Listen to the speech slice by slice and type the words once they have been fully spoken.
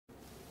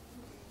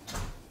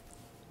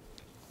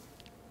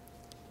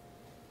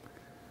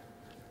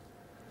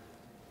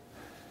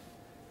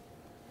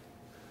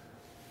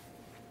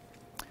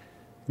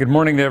Good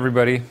morning to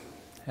everybody,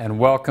 and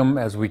welcome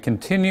as we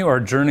continue our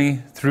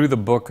journey through the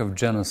book of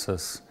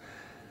Genesis.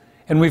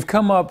 And we've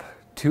come up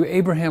to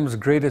Abraham's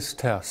greatest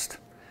test,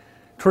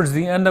 towards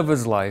the end of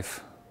his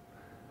life.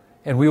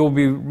 And we will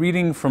be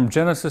reading from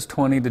Genesis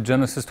 20 to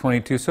Genesis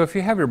 22. So if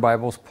you have your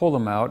Bibles, pull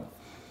them out,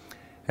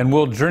 and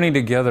we'll journey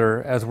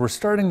together as we're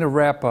starting to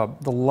wrap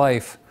up the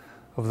life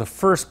of the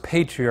first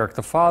patriarch,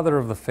 the father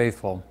of the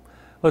faithful.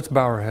 Let's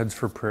bow our heads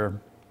for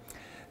prayer.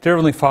 Dear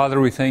Heavenly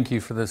Father, we thank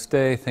you for this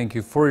day. Thank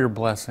you for your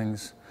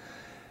blessings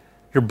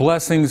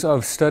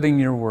of studying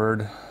your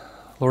word.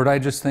 Lord, I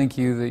just thank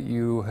you that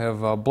you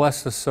have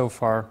blessed us so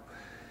far,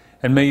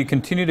 and may you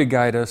continue to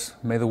guide us.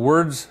 May the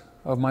words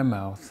of my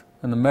mouth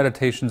and the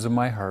meditations of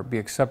my heart be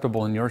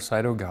acceptable in your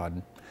sight, O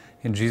God.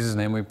 In Jesus'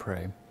 name we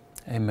pray.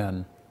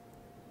 Amen.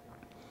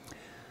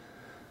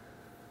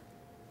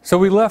 So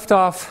we left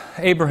off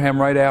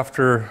Abraham right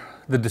after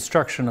the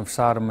destruction of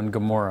Sodom and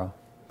Gomorrah.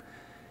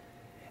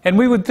 And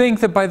we would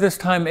think that by this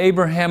time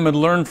Abraham had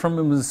learned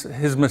from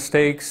his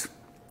mistakes,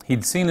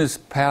 he'd seen his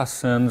past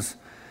sins,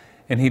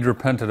 and he'd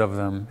repented of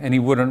them, and he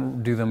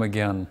wouldn't do them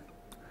again.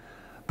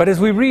 But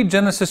as we read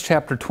Genesis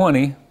chapter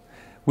 20,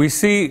 we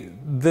see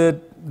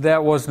that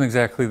that wasn't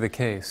exactly the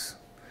case,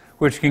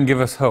 which can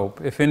give us hope.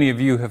 If any of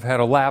you have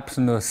had a lapse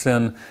into a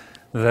sin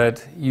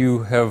that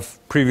you have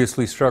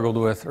previously struggled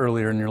with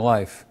earlier in your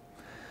life.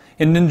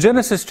 And in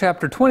Genesis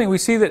chapter 20, we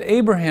see that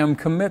Abraham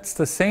commits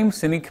the same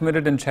sin he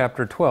committed in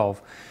chapter 12.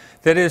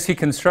 That is, he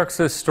constructs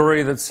this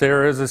story that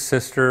Sarah is his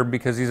sister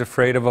because he's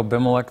afraid of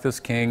Abimelech, this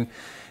king,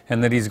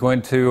 and that he's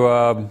going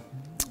to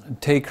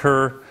take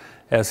her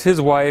as his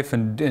wife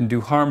and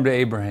do harm to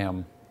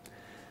Abraham.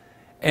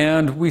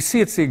 And we see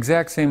it's the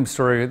exact same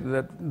story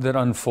that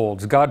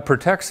unfolds. God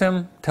protects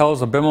him,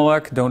 tells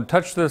Abimelech, don't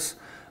touch this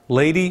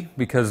lady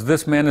because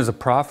this man is a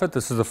prophet.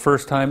 This is the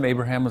first time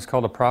Abraham is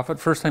called a prophet,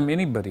 first time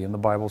anybody in the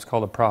Bible is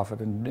called a prophet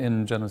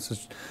in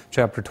Genesis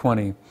chapter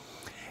 20.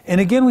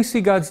 And again we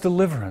see God's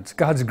deliverance,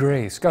 God's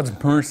grace, God's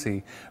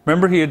mercy.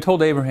 Remember, he had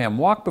told Abraham,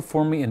 walk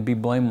before me and be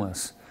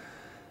blameless.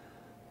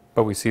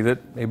 But we see that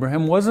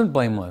Abraham wasn't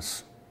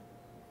blameless.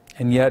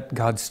 And yet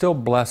God still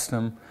blessed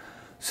him,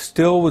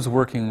 still was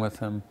working with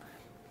him,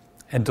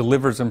 and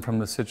delivers him from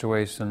the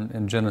situation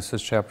in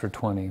Genesis chapter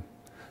 20.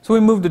 So we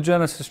move to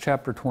Genesis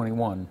chapter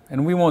 21.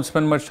 And we won't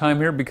spend much time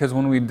here because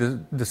when we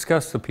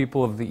discuss the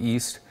people of the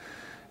East,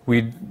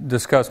 we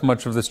discuss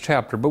much of this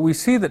chapter. But we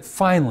see that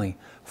finally,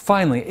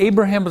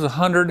 Abraham is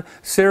 100,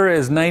 Sarah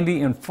is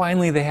 90, and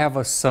finally they have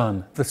a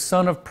son, the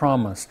son of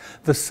promise,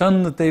 the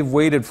son that they've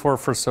waited for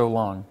so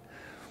long.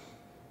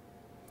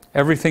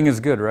 Everything is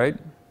good, right?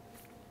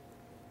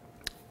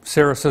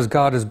 Sarah says,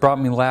 God has brought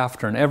me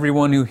laughter, and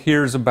everyone who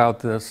hears about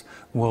this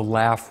will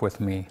laugh with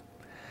me.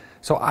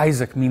 So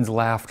Isaac means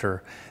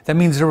laughter. That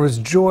means there was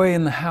joy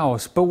in the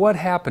house. But what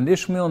happened?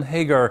 Ishmael and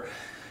Hagar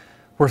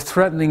were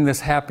threatening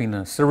this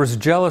happiness. There was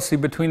jealousy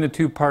between the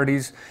two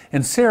parties,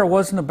 and Sarah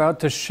wasn't about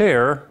to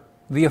share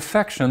the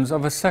affections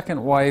of a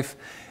second wife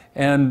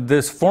and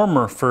this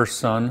former first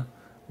son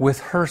with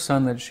her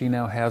son that she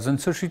now has. And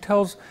so she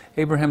tells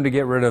Abraham to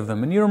get rid of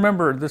them. And you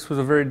remember this was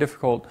a very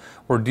difficult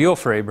ordeal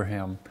for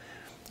Abraham.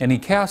 And he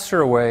casts her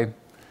away.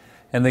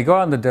 And they go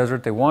out in the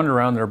desert, they wander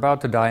around, they're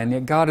about to die, and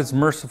yet God is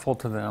merciful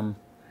to them.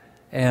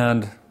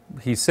 And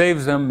he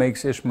saves them,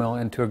 makes Ishmael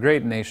into a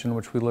great nation,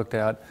 which we looked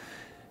at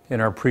in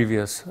our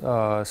previous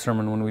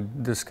sermon when we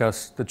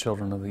discussed the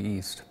children of the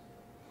East.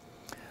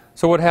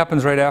 So what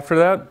happens right after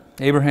that?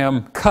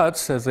 Abraham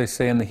cuts, as they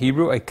say in the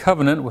Hebrew, a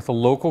covenant with a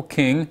local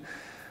king,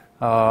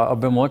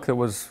 Abimelech, that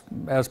was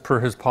as per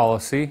his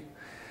policy.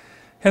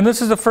 And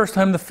this is the first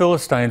time the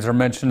Philistines are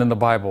mentioned in the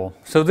Bible.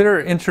 So they're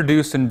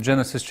introduced in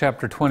Genesis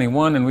chapter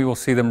 21, and we will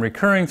see them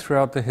recurring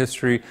throughout the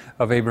history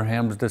of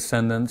Abraham's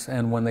descendants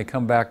and when they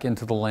come back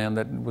into the land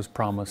that was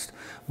promised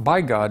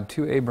by God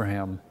to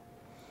Abraham.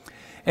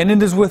 And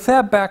it is with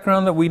that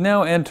background that we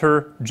now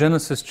enter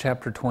Genesis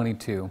chapter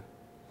 22.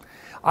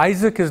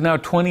 Isaac is now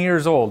 20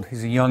 years old.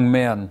 He's a young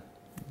man.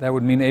 That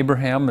would mean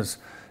Abraham is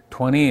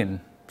 20 and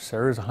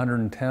Sarah is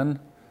 110.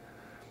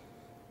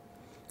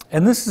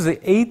 And this is the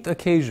 8th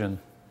occasion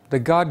that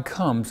God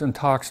comes and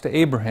talks to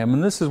Abraham,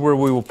 and this is where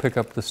we will pick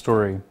up the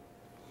story.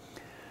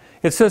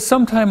 It says,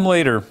 sometime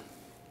later,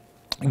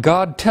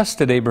 God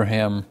tested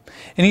Abraham,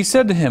 and he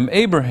said to him,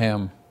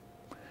 Abraham,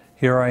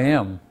 here I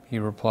am, he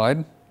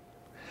replied.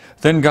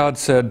 Then God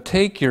said,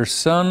 take your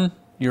son,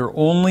 your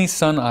only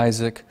son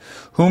Isaac,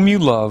 whom you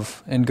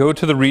love, and go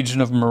to the region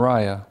of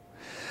Moriah.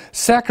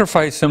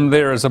 Sacrifice him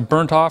there as a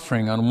burnt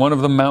offering on one of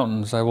the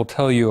mountains I will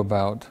tell you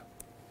about.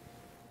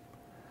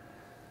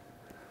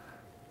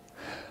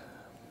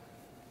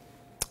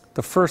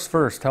 The first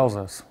verse tells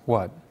us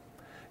what?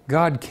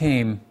 God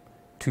came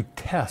to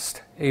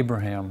test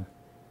Abraham.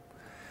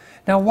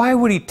 Now, why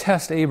would he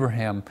test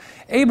Abraham?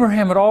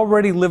 Abraham had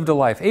already lived a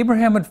life.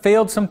 Abraham had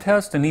failed some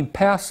tests and he'd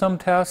passed some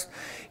tests.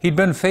 He'd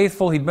been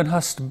faithful. He'd been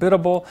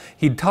hospitable.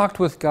 He'd talked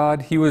with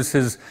God. He was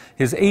his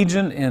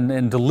agent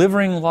in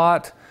delivering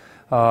Lot.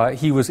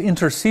 He was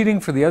interceding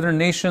for the other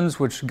nations,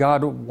 which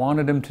God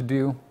wanted him to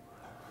do.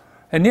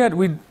 And yet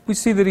we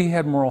see that he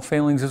had moral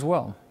failings as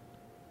well.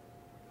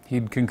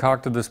 He'd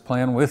concocted this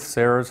plan with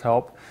Sarah's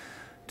help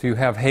to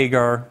have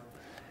Hagar.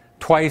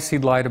 Twice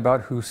he'd lied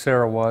about who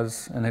Sarah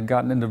was and had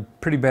gotten into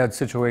pretty bad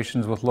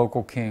situations with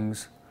local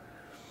kings.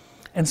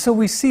 And so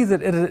we see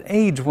that at an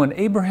age when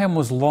Abraham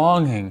was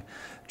longing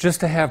just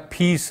to have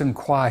peace and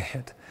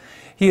quiet,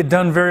 he had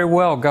done very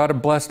well. God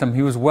had blessed him.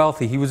 He was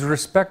wealthy. He was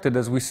respected,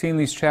 as we see in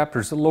these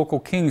chapters. The local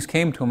kings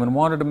came to him and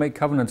wanted to make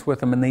covenants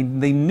with him,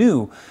 and they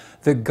knew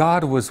that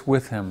God was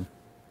with him.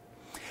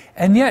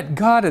 And yet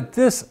God, at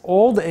this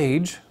old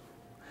age,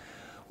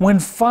 when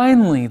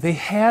finally they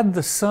had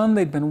the son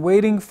they'd been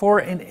waiting for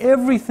and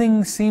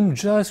everything seemed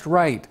just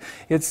right.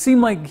 It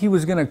seemed like he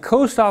was going to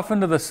coast off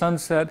into the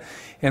sunset,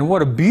 and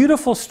what a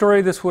beautiful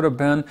story this would have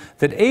been,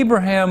 that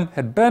Abraham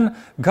had been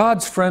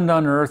God's friend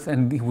on earth,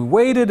 and he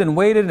waited and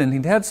waited, and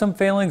he'd had some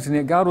failings, and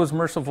yet God was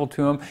merciful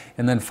to him,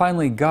 and then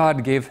finally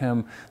God gave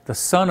him the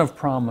son of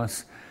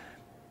promise,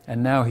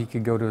 and now he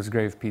could go to his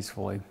grave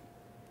peacefully.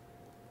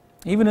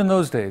 Even in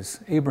those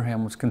days,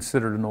 Abraham was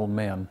considered an old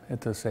man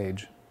at this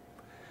age.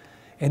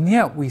 And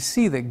yet we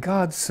see that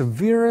God's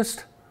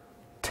severest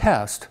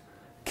test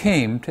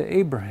came to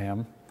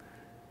Abraham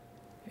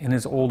in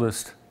his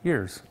oldest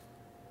years.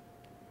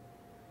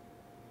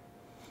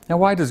 Now,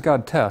 why does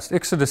God test?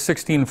 Exodus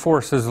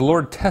 16:4 says, "The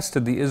Lord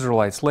tested the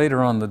Israelites,"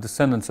 later on the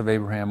descendants of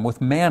Abraham,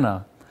 "with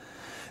manna.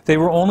 They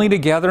were only to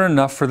gather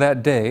enough for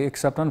that day,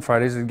 except on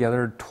Fridays they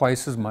gathered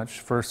twice as much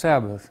for a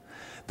Sabbath."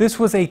 This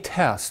was a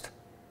test.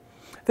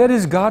 That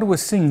is, God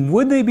was seeing,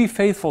 would they be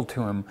faithful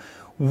to Him?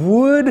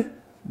 Would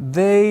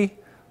they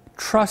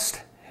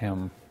trust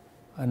Him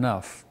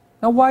enough?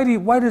 Now,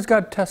 why does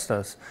God test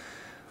us?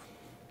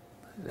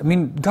 I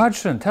mean, God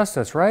shouldn't test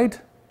us,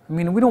 right? I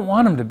mean, we don't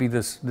want Him to be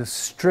this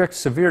strict,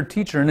 severe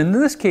teacher. And in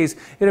this case,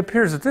 it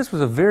appears that this was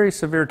a very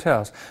severe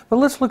test. But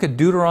let's look at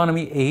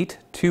Deuteronomy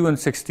 8:2 and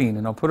 16,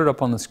 and I'll put it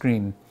up on the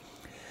screen.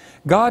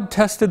 God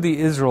tested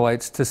the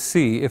Israelites to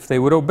see if they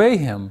would obey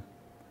Him,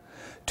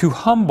 to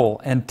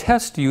humble and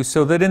test you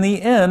so that in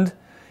the end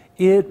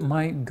it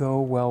might go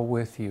well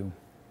with you.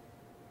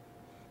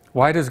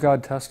 Why does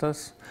God test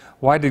us?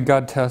 Why did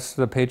God test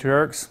the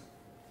patriarchs?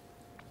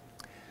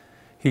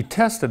 He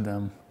tested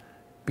them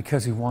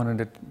because He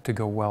wanted it to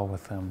go well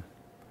with them.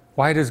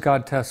 Why does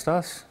God test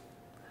us?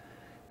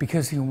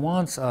 Because He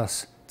wants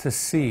us to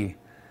see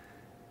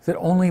that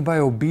only by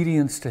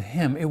obedience to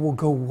Him it will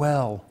go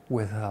well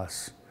with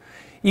us,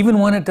 even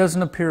when it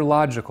doesn't appear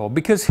logical.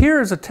 Because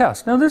here is a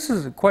test. Now, this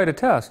is quite a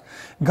test.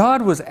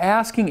 God was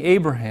asking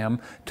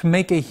Abraham to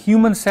make a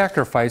human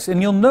sacrifice,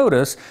 and you'll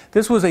notice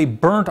this was a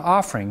burnt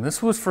offering.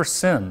 This was for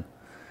sin.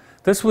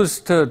 This was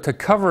to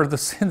cover the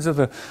sins of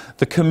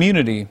the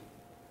community.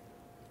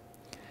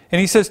 And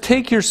He says,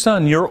 take your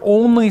son, your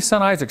only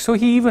son Isaac. So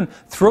He even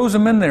throws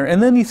him in there,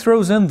 and then He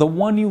throws in the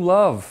one you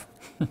love.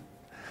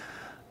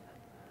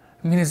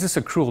 I mean, is this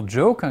a cruel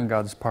joke on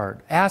God's part?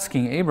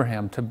 Asking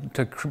Abraham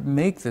to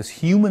make this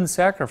human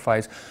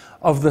sacrifice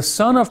of the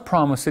son of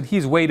promise that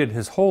He's waited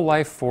his whole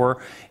life for,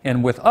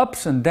 and with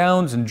ups and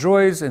downs and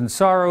joys and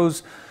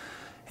sorrows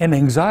and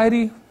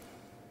anxiety.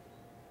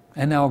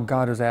 And now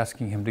God is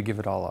asking him to give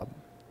it all up,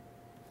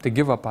 to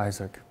give up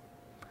Isaac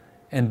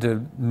and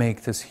to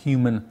make this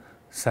human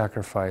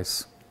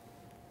sacrifice.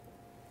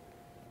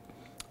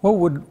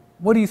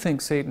 What do you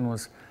think Satan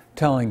was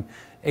telling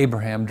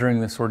Abraham during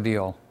this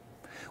ordeal?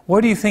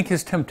 What do you think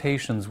his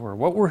temptations were?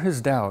 What were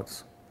his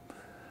doubts?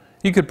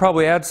 You could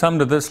probably add some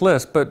to this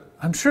list, but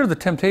I'm sure the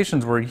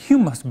temptations were, you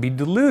must be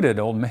deluded,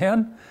 old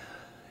man.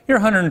 You're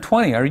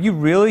 120. Are you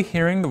really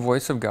hearing the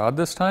voice of God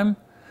this time?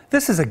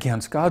 This is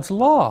against God's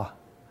law.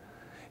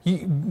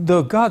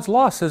 God's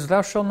law says,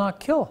 thou shalt not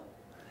kill.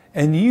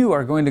 And you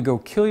are going to go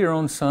kill your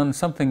own son,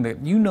 something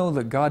that you know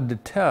that God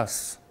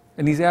detests,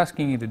 and He's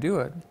asking you to do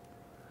it.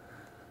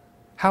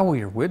 How will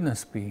your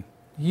witness be?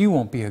 You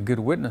won't be a good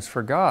witness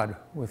for God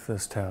with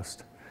this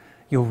test.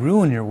 You'll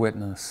ruin your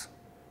witness.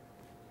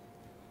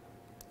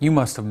 You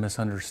must have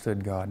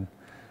misunderstood God.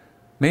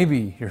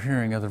 Maybe you're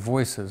hearing other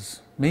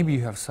voices. Maybe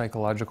you have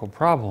psychological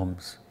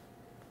problems.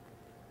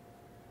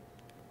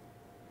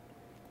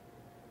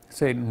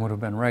 Satan would have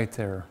been right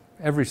there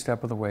every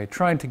step of the way,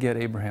 trying to get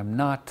Abraham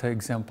not to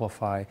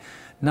exemplify,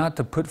 not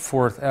to put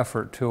forth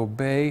effort to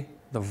obey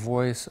the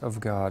voice of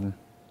God.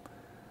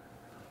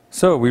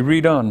 So we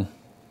read on.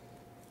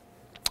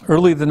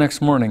 Early the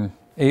next morning,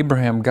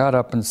 Abraham got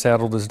up and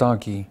saddled his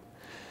donkey.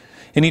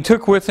 And he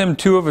took with him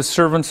 2 of his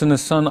servants and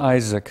his son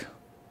Isaac.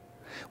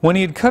 When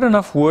he had cut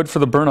enough wood for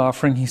the burnt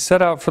offering, he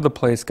set out for the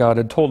place God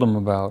had told him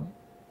about.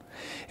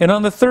 And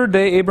on the 3rd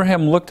day,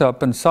 Abraham looked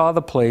up and saw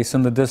the place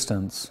in the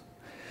distance.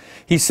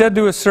 He said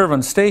to his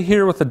servant, stay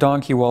here with the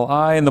donkey while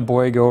I and the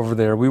boy go over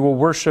there. We will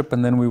worship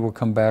and then we will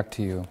come back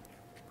to you.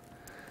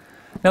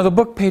 Now, the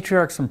book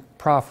Patriarchs and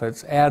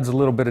Prophets adds a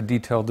little bit of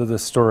detail to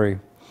this story.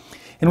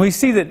 And we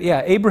see that,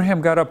 Abraham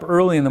got up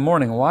early in the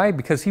morning. Why?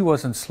 Because he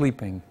wasn't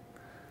sleeping.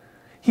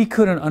 He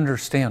couldn't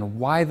understand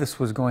why this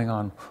was going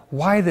on,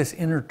 why this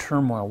inner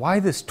turmoil, why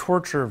this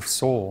torture of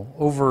soul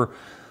over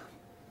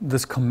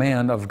this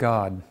command of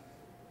God.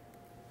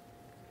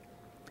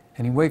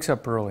 And he wakes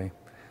up early,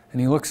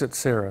 and he looks at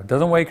Sarah.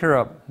 Doesn't wake her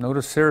up.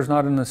 Notice Sarah's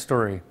not in the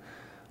story.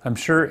 I'm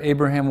sure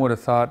Abraham would have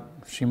thought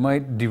she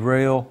might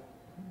derail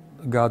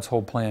God's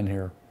whole plan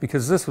here,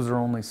 because this was her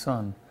only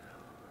son.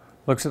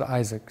 Looks at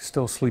Isaac,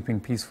 still sleeping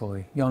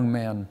peacefully, young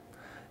man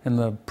in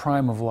the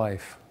prime of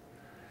life.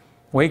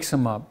 Wakes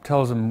him up,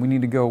 tells him we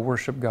need to go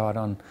worship God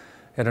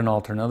at an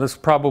altar. Now this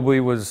probably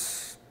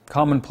was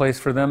commonplace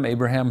for them.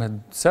 Abraham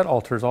had set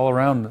altars all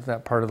around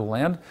that part of the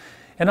land,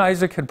 and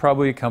Isaac had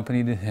probably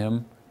accompanied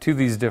him to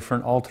these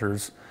different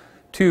altars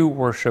to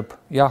worship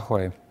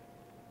Yahweh.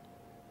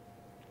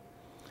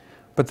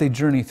 But they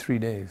journey 3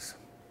 days.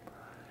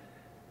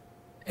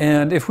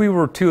 And if we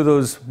were two of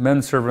those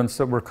men servants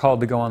that were called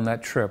to go on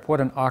that trip,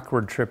 what an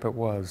awkward trip it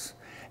was.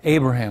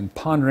 Abraham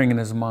pondering in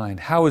his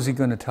mind, how is he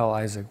going to tell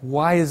Isaac?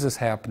 Why is this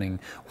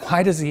happening?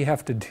 Why does he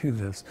have to do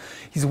this?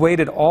 He's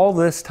waited all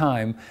this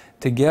time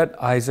to get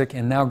Isaac,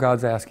 and now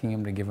God's asking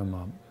him to give him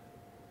up.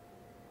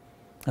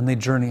 And they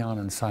journey on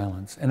in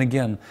silence. And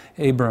again,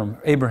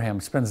 Abraham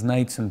spends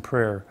nights in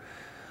prayer,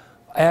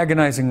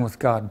 agonizing with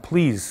God,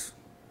 please,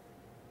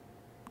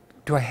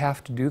 do I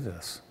have to do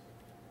this?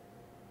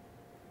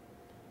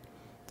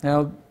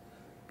 Now,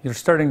 you're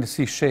starting to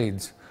see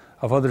shades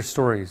of other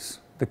stories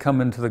that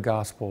come into the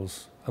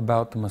Gospels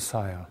about the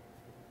Messiah.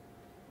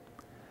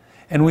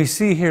 And we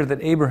see here that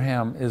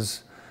Abraham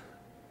is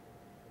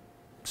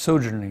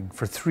sojourning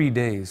for 3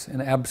 days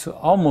and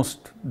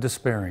almost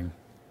despairing,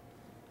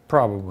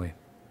 probably.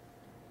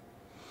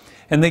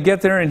 And they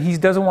get there, and he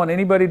doesn't want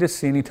anybody to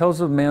see, and he tells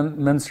the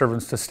men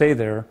servants to stay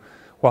there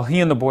while he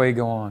and the boy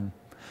go on.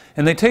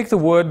 And they take the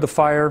wood, the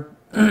fire,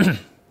 and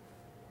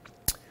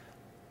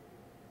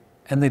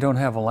they don't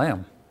have a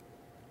lamb.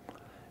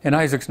 And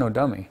Isaac's no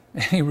dummy,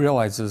 and he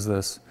realizes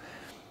this.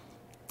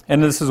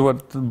 And this is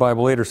what the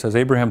Bible later says.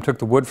 Abraham took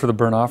the wood for the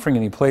burnt offering,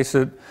 and he placed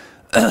it.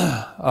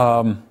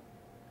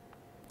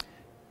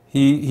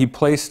 He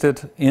placed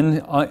it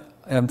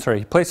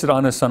he placed it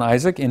on his son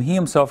Isaac, and he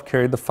himself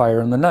carried the fire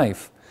and the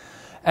knife.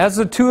 As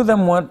the two of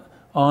them went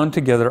on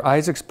together,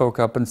 Isaac spoke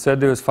up and said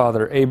to his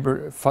father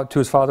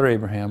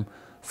Abraham,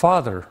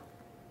 "Father."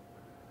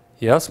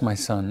 "Yes, my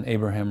son,"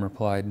 Abraham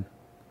replied.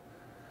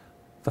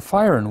 "The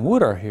fire and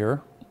wood are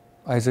here,"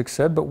 Isaac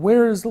said, "but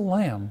where is the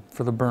lamb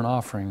for the burnt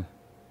offering?"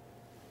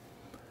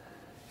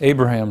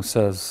 Abraham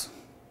says,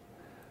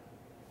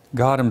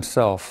 "God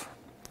himself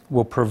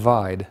will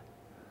provide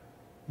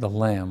the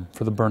lamb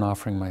for the burnt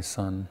offering, my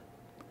son."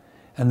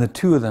 And the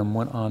two of them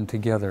went on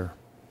together.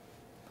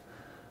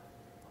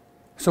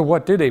 So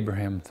what did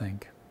Abraham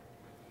think?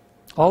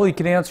 All he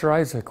could answer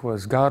Isaac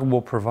was, God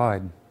will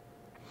provide.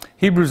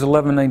 Hebrews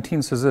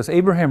 11:19 says this,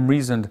 Abraham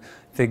reasoned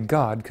that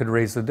God could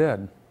raise the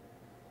dead.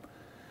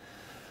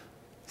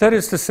 That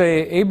is to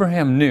say,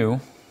 Abraham knew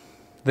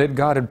that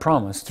God had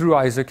promised through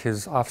Isaac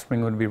his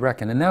offspring would be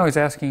reckoned, and now he's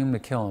asking him to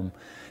kill him.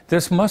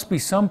 This must be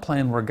some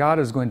plan where God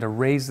is going to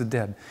raise the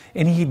dead.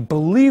 And he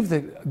believed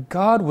that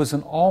God was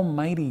an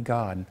almighty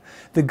God,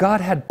 that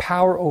God had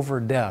power over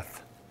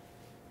death.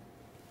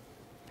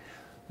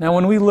 Now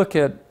when we look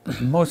at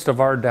most of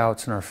our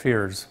doubts and our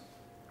fears,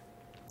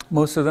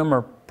 most of them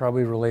are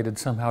probably related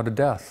somehow to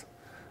death.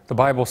 The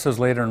Bible says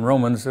later in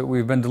Romans that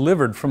we've been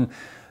delivered from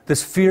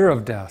this fear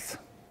of death.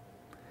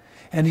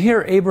 And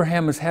here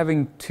Abraham is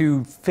having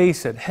to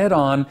face it head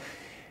on,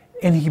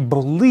 and he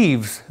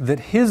believes that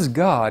his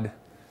God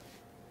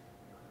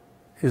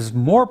is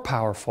more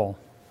powerful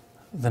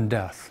than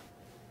death.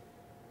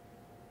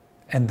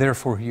 And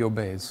therefore he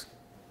obeys.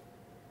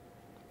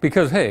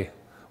 Because, hey,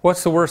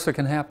 what's the worst that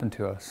can happen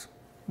to us?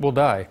 We'll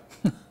die.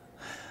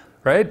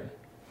 Right?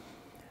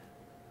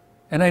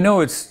 And I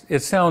know it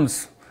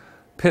sounds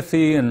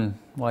pithy and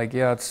like,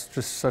 yeah, it's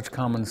just such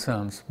common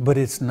sense. But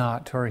it's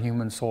not to our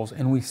human souls.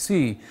 And we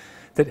see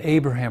that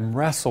Abraham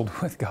wrestled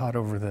with God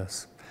over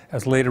this.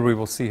 As later we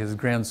will see his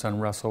grandson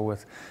wrestle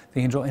with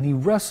the angel. And he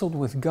wrestled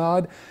with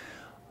God,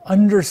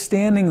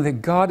 understanding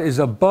that God is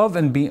above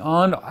and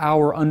beyond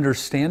our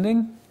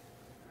understanding.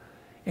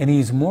 And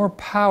he's more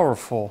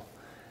powerful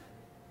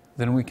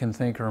than we can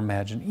think or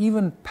imagine.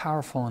 Even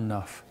powerful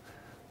enough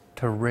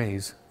to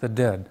raise the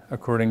dead,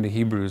 according to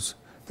Hebrews.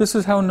 This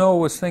is how Noah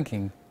was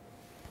thinking.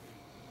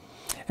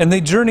 And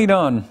they journeyed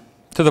on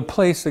to the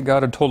place that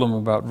God had told him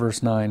about,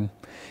 verse 9.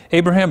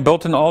 Abraham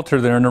built an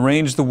altar there and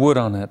arranged the wood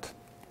on it.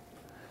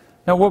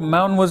 Now what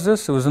mountain was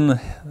this? It was in the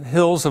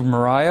hills of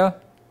Moriah.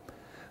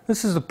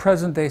 This is the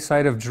present-day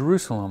site of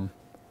Jerusalem.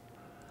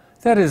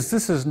 That is,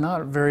 this is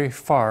not very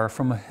far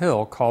from a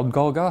hill called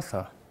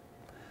Golgotha,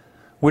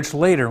 which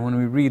later, when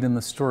we read in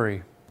the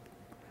story,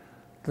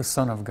 the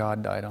Son of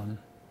God died on.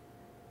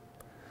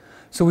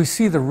 So we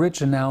see the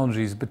rich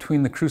analogies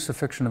between the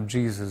crucifixion of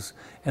Jesus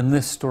and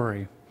this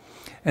story,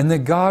 and that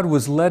God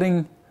was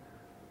letting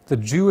the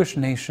Jewish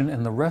nation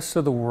and the rest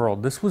of the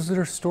world, this was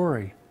their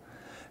story,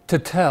 to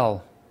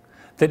tell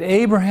that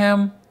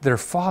Abraham, their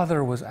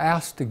father, was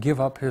asked to give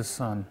up his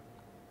son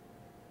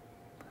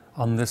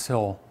on this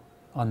hill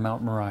on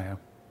Mount Moriah.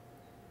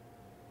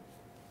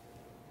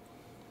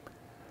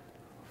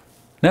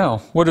 Now,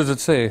 what does it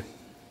say?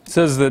 It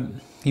says that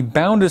he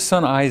bound his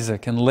son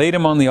Isaac and laid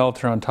him on the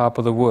altar on top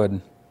of the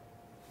wood.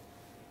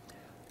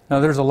 Now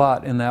there's a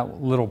lot in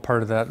that little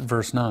part of that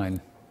verse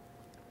 9.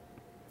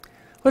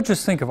 Let's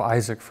just think of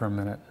Isaac for a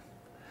minute.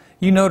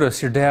 You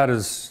notice your dad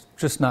is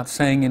just not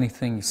saying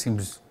anything. He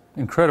seems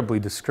incredibly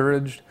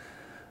discouraged.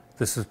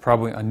 This is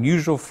probably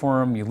unusual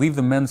for him. You leave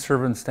the men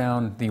servants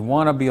down. You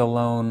want to be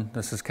alone.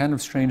 This is kind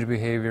of strange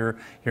behavior.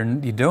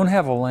 You don't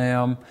have a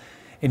lamb.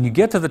 And you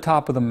get to the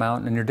top of the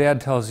mountain and your dad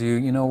tells you,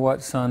 you know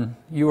what, son,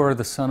 you are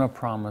the son of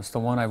promise, the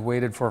one I've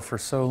waited for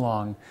so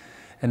long.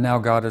 And now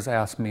God has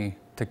asked me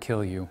to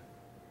kill you,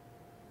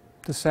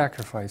 to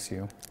sacrifice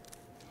you.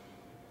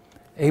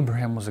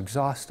 Abraham was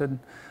exhausted.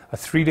 A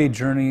 3-day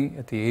journey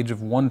at the age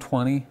of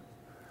 120,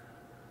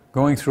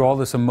 going through all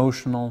this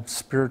emotional,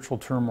 spiritual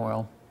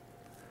turmoil.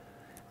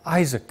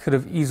 Isaac could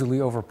have easily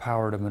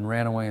overpowered him and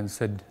ran away and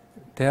said,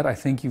 Dad, I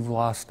think you've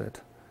lost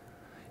it.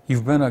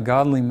 You've been a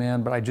godly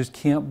man, but I just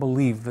can't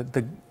believe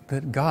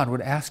that God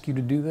would ask you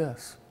to do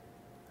this.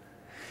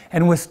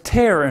 And with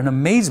terror and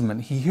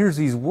amazement, he hears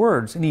these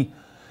words, and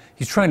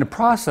he's trying to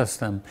process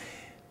them.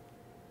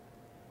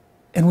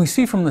 And we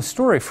see from the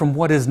story, from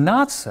what is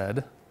not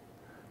said,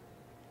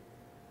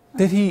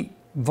 that he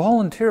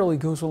voluntarily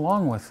goes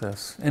along with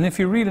this. And if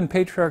you read in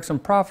Patriarchs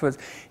and Prophets,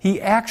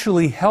 he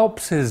actually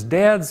helps his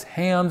dad's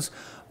hands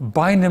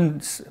bind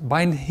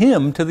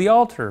him to the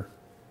altar.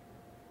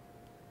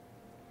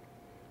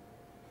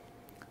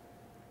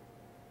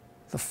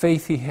 The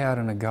faith he had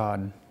in a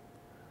God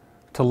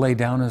to lay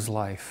down his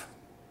life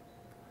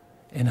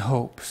in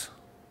hopes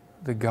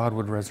that God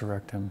would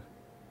resurrect him.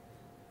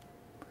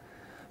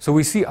 So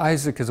we see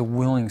Isaac as a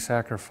willing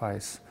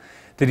sacrifice,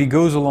 that he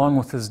goes along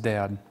with his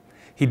dad.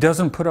 He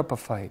doesn't put up a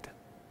fight.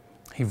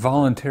 He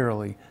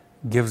voluntarily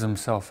gives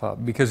himself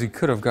up because he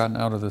could have gotten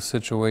out of the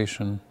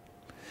situation.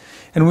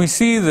 And we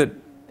see that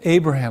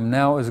Abraham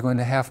now is going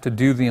to have to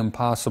do the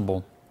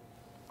impossible.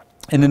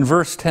 And in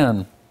verse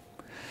 10,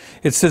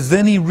 it says,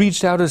 Then he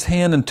reached out his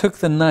hand and took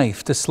the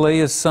knife to slay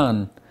his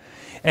son.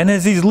 And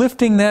as he's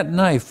lifting that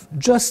knife,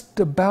 just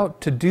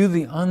about to do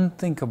the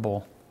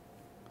unthinkable,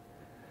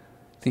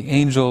 the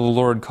angel of the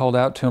Lord called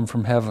out to him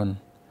from heaven,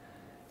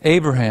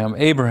 Abraham,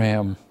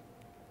 Abraham.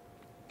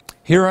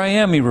 Here I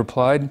am, he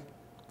replied.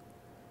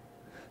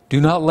 Do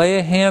not lay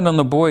a hand on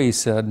the boy, he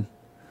said.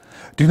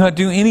 Do not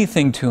do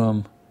anything to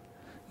him.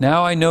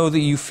 Now I know that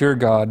you fear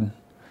God,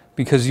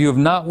 because you have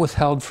not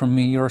withheld from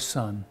me your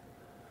son,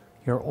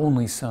 your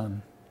only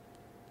son.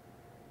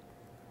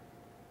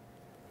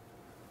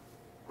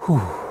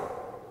 Whew.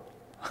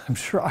 I'm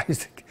sure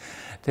Isaac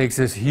takes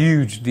this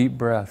huge deep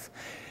breath.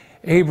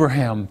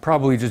 Abraham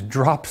probably just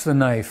drops the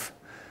knife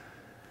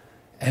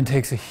and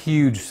takes a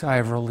huge sigh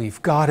of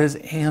relief. God has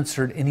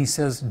answered, and he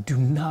says, do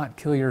not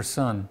kill your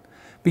son.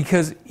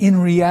 Because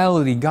in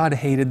reality, God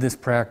hated this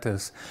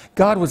practice.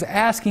 God was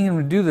asking him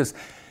to do this.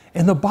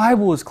 And the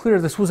Bible is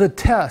clear. This was a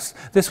test.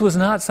 This was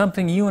not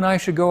something you and I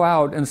should go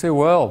out and say,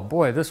 well,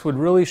 boy, this would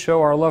really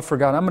show our love for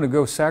God. I'm going to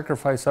go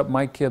sacrifice up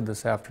my kid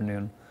this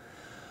afternoon.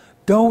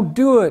 Don't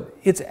do it.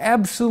 It's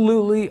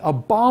absolutely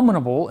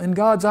abominable in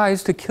God's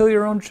eyes to kill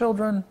your own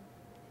children.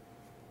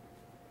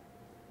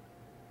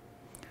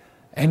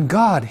 And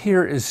God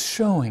here is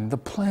showing the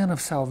plan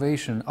of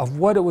salvation, of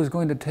what it was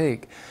going to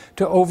take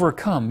to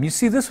overcome. You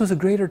see, this was a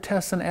greater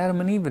test than Adam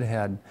and Eve had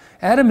had.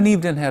 Adam and Eve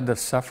didn't have to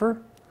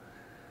suffer.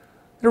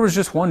 There was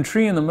just one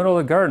tree in the middle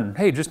of the garden.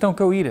 Hey, just don't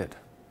go eat it.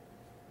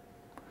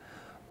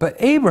 But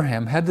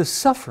Abraham had to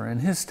suffer in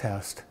his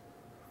test.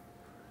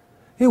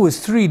 It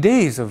was 3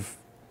 days of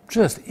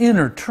just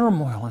inner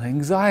turmoil and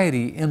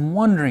anxiety and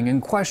wondering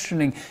and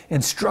questioning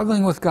and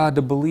struggling with God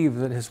to believe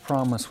that his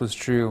promise was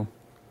true.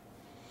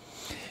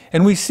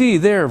 And we see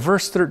there,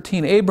 verse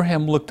 13,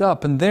 Abraham looked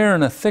up, and there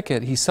in a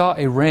thicket he saw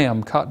a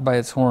ram caught by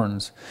its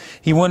horns.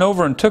 He went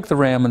over and took the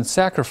ram and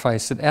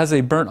sacrificed it as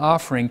a burnt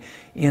offering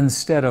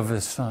instead of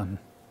his son.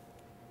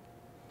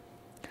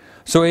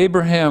 So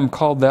Abraham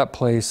called that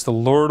place, the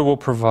Lord will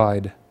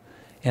provide.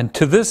 And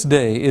to this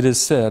day it is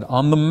said,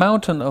 on the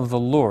mountain of the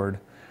Lord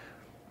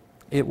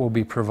it will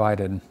be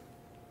provided.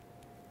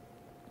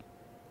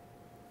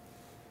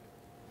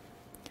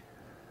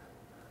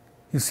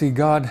 You see,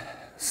 God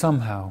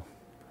somehow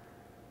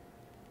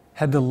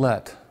had to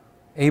let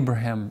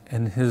Abraham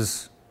and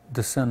his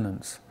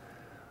descendants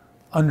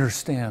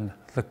understand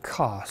the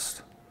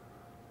cost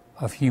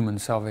of human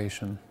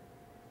salvation.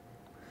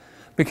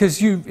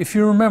 Because if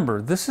you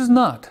remember, this is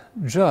not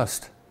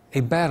just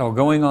a battle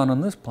going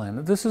on this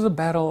planet. This is a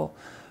battle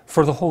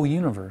for the whole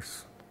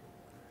universe.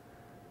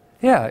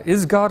 Yeah,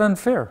 is God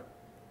unfair?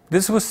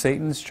 This was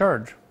Satan's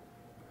charge.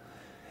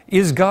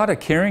 Is God a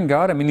caring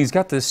God? I mean, he's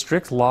got this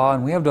strict law,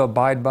 and we have to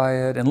abide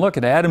by it. And look,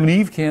 Adam and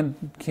Eve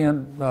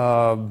can't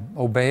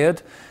obey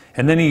it,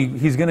 and then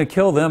he's going to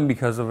kill them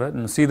because of it.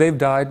 And see, they've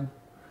died.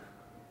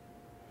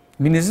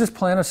 I mean, is this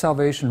plan of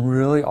salvation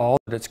really all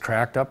that it's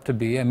cracked up to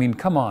be? I mean,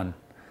 come on.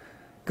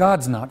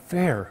 God's not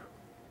fair.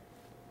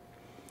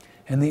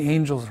 And the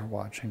angels are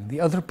watching.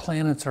 The other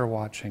planets are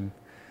watching.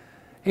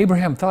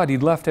 Abraham thought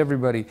he'd left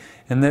everybody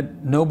and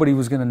that nobody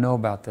was going to know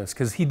about this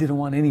because he didn't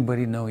want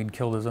anybody to know he'd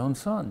killed his own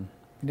son.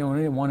 He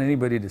didn't want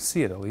anybody to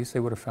see it, at least. They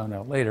would have found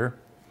out later.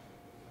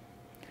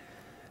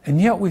 And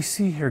yet we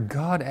see here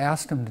God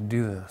asked him to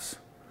do this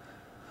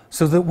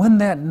so that when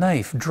that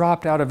knife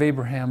dropped out of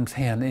Abraham's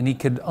hand and he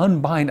could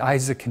unbind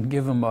Isaac and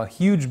give him a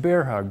huge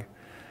bear hug,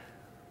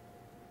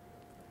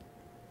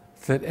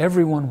 that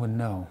everyone would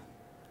know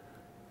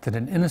that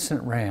an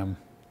innocent ram,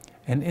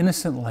 an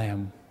innocent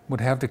lamb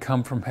would have to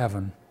come from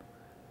heaven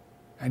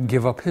and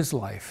give up his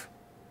life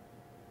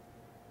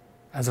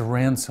as a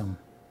ransom,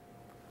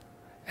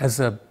 as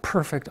a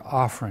perfect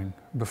offering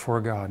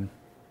before God.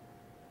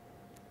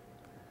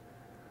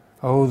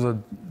 Oh, the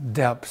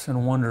depths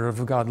and wonder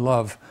of God's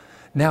love.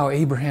 Now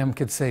Abraham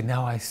could say,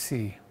 now I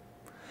see.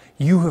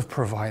 You have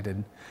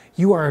provided.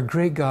 You are a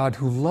great God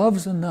who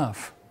loves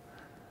enough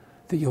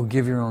that you'll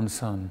give your own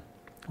son.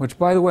 Which,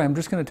 by the way, I'm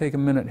just going to take a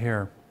minute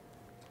here.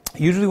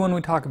 Usually when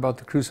we talk about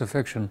the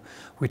crucifixion,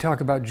 we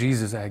talk about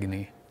Jesus'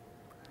 agony.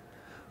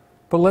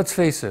 But let's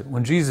face it,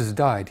 when Jesus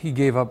died, he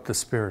gave up the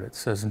Spirit, it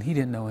says, and he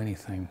didn't know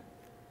anything.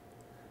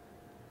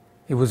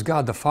 It was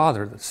God the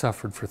Father that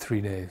suffered for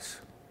 3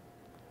 days.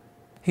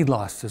 He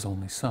lost his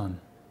only son,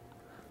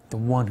 the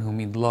one whom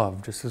he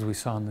loved, just as we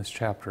saw in this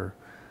chapter.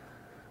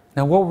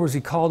 Now, what was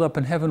he called up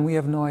in heaven? We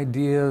have no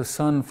idea.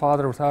 Son,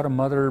 father without a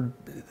mother.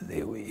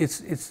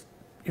 It's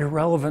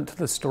irrelevant to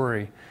the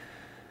story.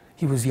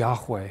 He was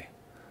Yahweh,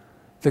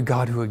 the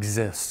God who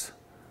exists,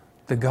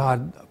 the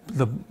God,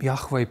 the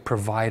Yahweh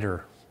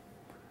provider,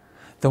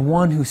 the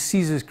one who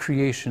sees his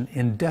creation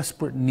in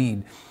desperate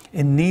need,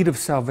 in need of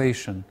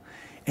salvation.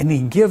 And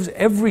he gives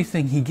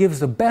everything. He gives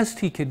the best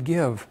he could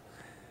give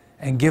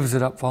and gives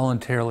it up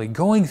voluntarily,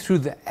 going through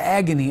the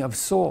agony of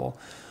soul.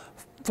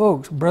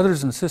 Folks,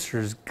 brothers and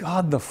sisters,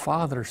 God the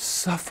Father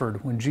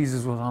suffered when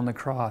Jesus was on the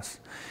cross.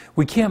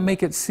 We can't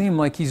make it seem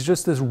like he's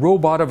just this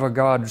robot of a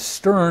God,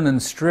 stern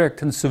and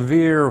strict and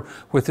severe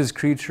with his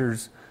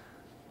creatures.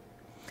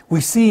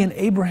 We see in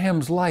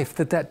Abraham's life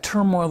that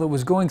turmoil that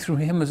was going through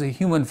him as a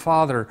human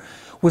father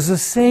was the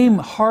same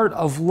heart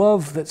of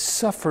love that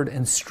suffered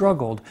and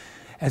struggled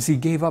as he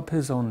gave up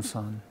his own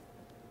son.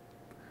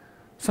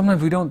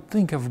 Sometimes we don't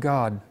think of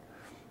God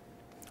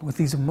with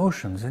these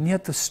emotions, and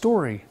yet the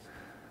story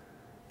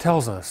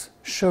tells us,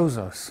 shows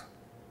us,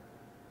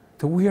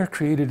 that we are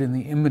created in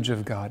the image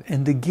of God,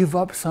 and to give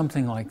up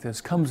something like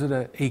this comes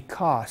at a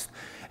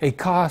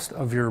cost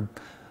of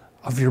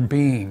your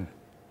being.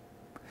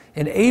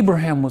 And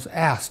Abraham was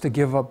asked to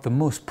give up the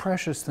most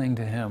precious thing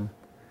to him,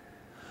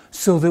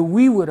 so that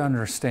we would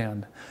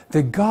understand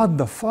that God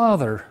the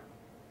Father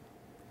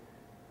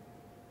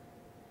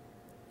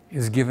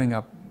is giving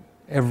up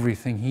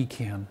everything he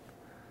can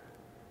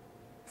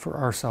for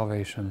our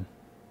salvation.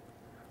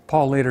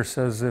 Paul later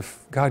says,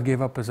 if God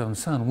gave up his own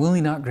son, will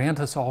he not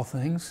grant us all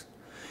things?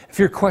 If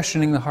you're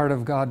questioning the heart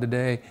of God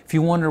today, if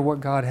you wonder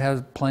what God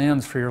has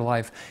plans for your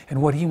life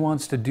and what he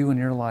wants to do in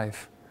your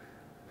life,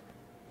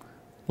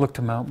 look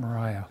to Mount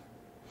Moriah.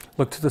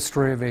 Look to the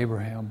story of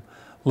Abraham.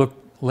 Look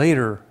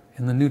later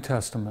in the New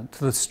Testament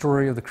to the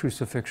story of the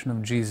crucifixion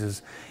of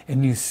Jesus,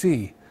 and you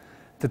see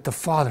that the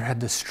Father had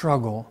to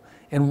struggle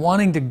in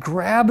wanting to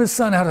grab his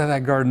son out of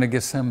that Garden of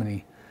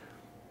Gethsemane.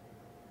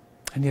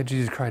 And yet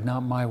Jesus cried,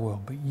 not my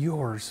will, but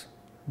yours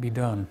be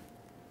done.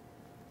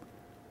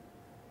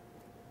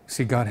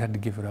 See, God had to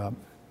give it up.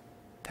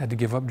 Had to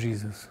give up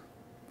Jesus.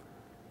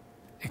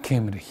 It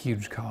came at a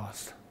huge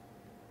cost.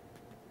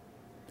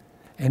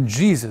 And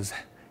Jesus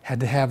had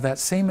to have that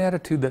same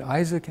attitude that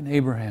Isaac and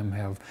Abraham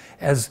have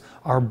as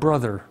our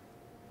brother,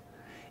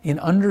 in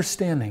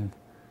understanding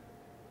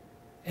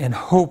and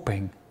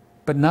hoping,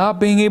 but not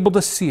being able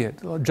to see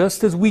it,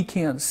 just as we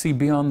can't see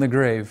beyond the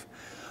grave,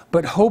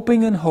 but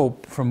hoping and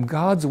hope from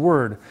God's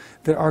word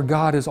that our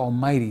God is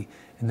almighty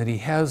and that he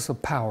has the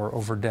power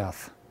over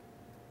death.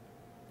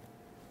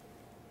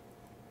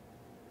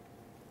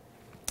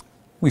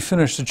 We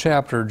finished the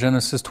chapter,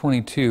 Genesis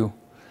 22,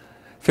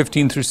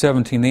 15 through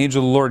 17. The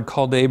angel of the Lord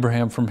called to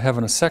Abraham from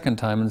heaven a second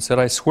time and said,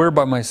 I swear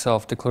by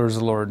myself, declares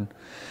the Lord,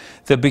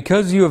 that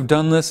because you have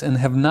done this and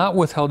have not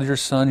withheld your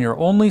son, your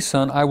only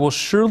son, I will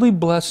surely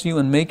bless you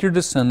and make your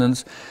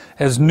descendants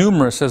as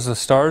numerous as the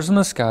stars in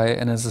the sky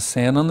and as the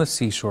sand on the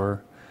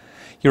seashore.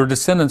 Your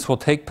descendants will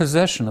take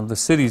possession of the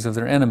cities of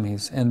their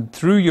enemies, and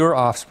through your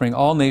offspring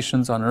all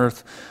nations on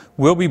earth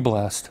will be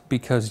blessed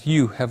because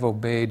you have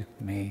obeyed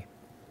me.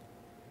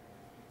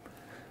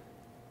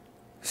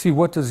 See,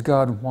 what does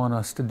God want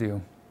us to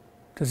do?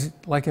 Does he,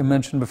 like I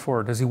mentioned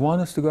before, does he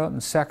want us to go out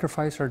and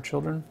sacrifice our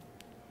children?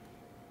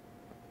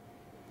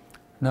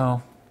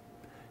 No,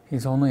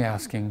 he's only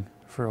asking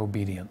for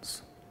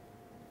obedience.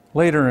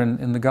 Later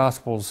in the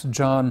Gospels,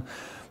 John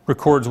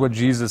records what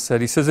Jesus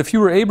said. He says, if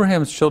you were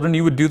Abraham's children,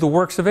 you would do the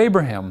works of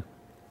Abraham.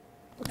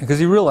 Because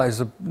he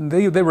realized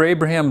they were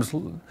Abraham's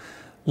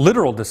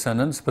literal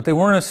descendants, but they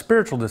weren't his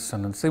spiritual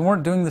descendants. They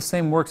weren't doing the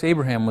same works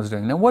Abraham was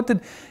doing. Now, what did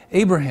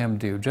Abraham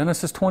do?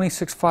 Genesis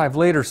 26:5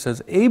 later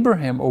says,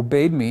 Abraham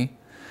obeyed me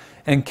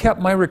and kept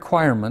my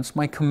requirements,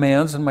 my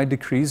commands, and my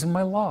decrees and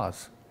my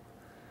laws.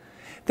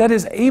 That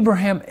is,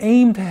 Abraham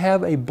aimed to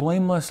have a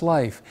blameless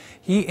life.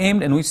 He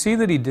aimed, and we see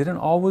that he didn't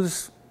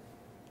always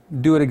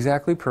do it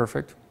exactly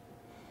perfect,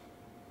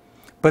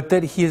 but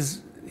that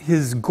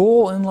his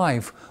goal in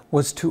life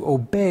was to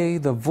obey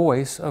the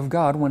voice of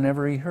God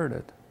whenever he heard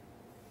it.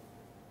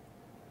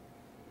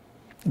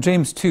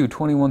 James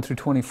 2:21 through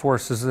 24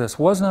 says this,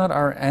 "Was not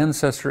our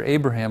ancestor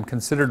Abraham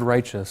considered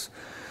righteous,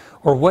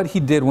 or what he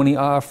did when he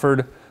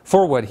offered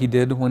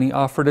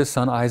his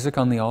son Isaac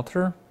on the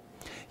altar?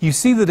 You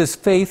see that his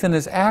faith and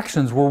his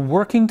actions were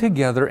working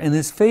together, and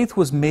his faith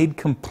was made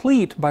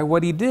complete by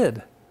what he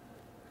did.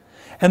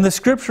 And the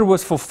scripture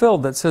was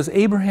fulfilled that says,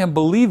 Abraham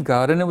believed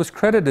God, and it was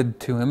credited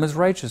to him as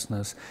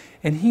righteousness,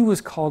 and he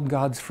was called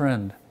God's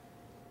friend."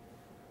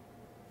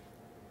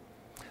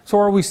 So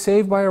are we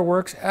saved by our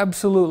works?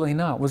 Absolutely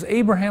not. Was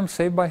Abraham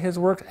saved by his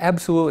works?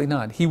 Absolutely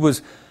not. He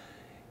was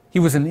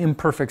an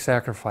imperfect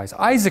sacrifice.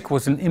 Isaac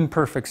was an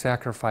imperfect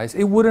sacrifice.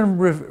 It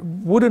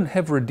wouldn't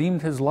have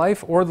redeemed his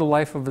life or the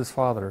life of his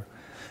father.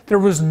 There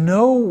was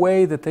no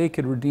way that they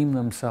could redeem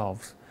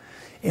themselves.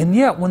 And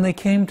yet, when they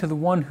came to the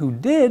one who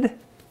did,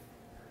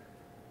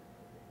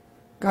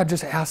 God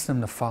just asked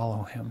them to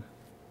follow him.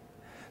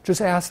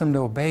 Just asked them to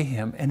obey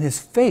him. And his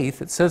faith,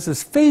 it says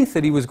his faith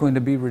that he was going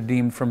to be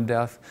redeemed from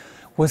death,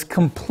 was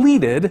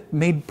completed,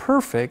 made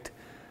perfect,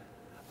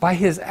 by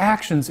his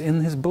actions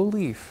in his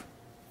belief.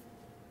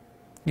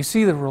 You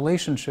see the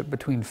relationship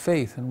between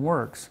faith and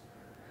works.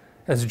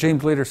 As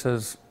James later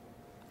says,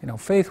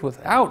 faith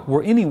without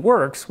any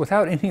works,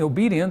 without any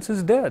obedience,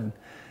 is dead.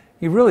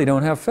 You really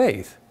don't have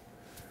faith.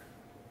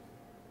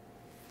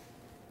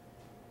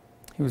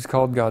 He was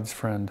called God's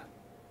friend.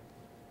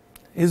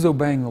 Is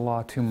obeying the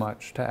law too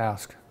much to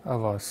ask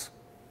of us?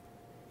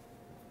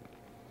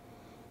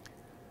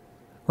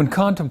 When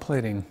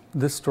contemplating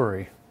this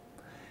story,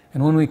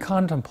 and when we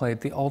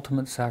contemplate the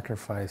ultimate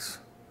sacrifice,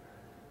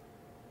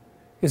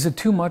 is it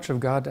too much of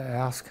God to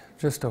ask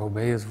just to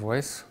obey his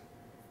voice?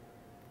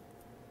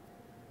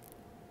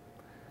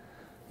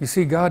 You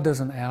see, God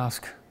doesn't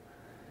ask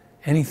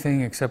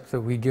anything except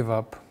that we give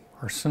up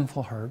our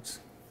sinful hearts,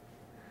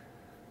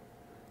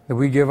 that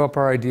we give up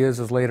our ideas,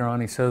 as later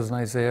on he says in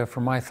Isaiah, "For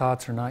my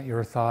thoughts are not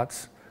your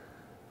thoughts."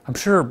 I'm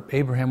sure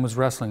Abraham was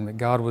wrestling that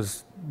God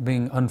was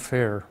being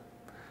unfair,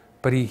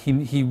 but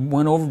he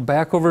went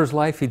back over his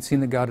life. He'd seen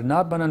that God had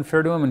not been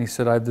unfair to him, and he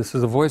said, "This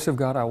is the voice of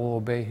God, I will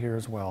obey here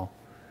as well."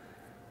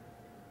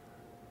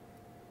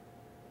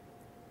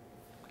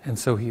 And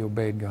so he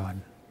obeyed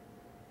God.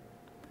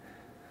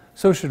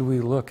 So should we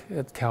look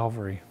at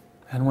Calvary,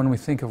 and when we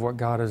think of what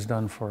God has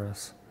done for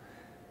us,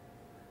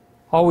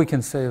 all we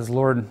can say is,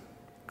 "Lord,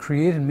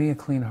 create in me a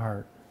clean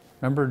heart."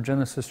 Remember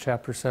Genesis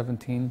chapter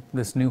 17,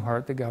 this new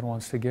heart that God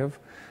wants to give?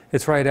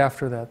 It's right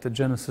after that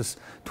Genesis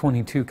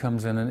 22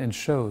 comes in and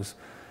shows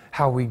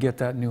how we get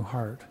that new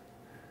heart.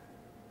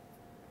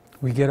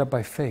 We get it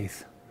by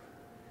faith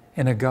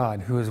in a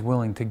God who is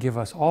willing to give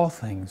us all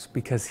things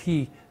because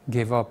he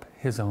gave up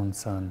his own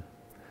Son.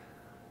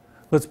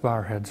 Let's bow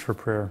our heads for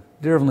prayer.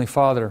 Dear Heavenly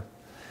Father,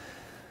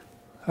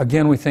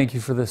 again we thank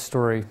you for this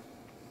story.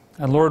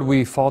 And Lord,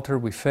 we falter,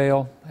 we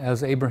fail,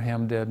 as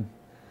Abraham did.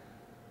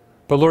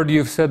 But Lord,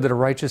 you've said that a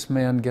righteous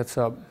man gets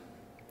up.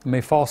 He may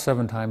fall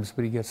 7 times,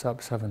 but he gets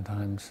up 7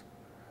 times.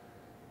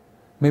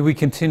 May we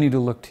continue to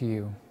look to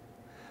you.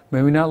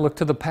 May we not look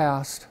to the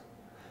past,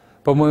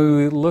 but may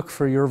we look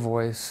for your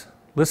voice,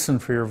 listen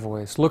for your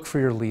voice, look for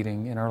your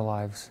leading in our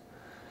lives.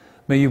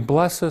 May you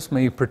bless us,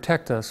 may you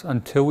protect us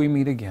until we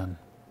meet again.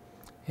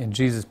 In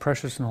Jesus'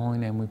 precious and holy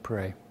name we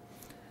pray.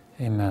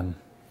 Amen.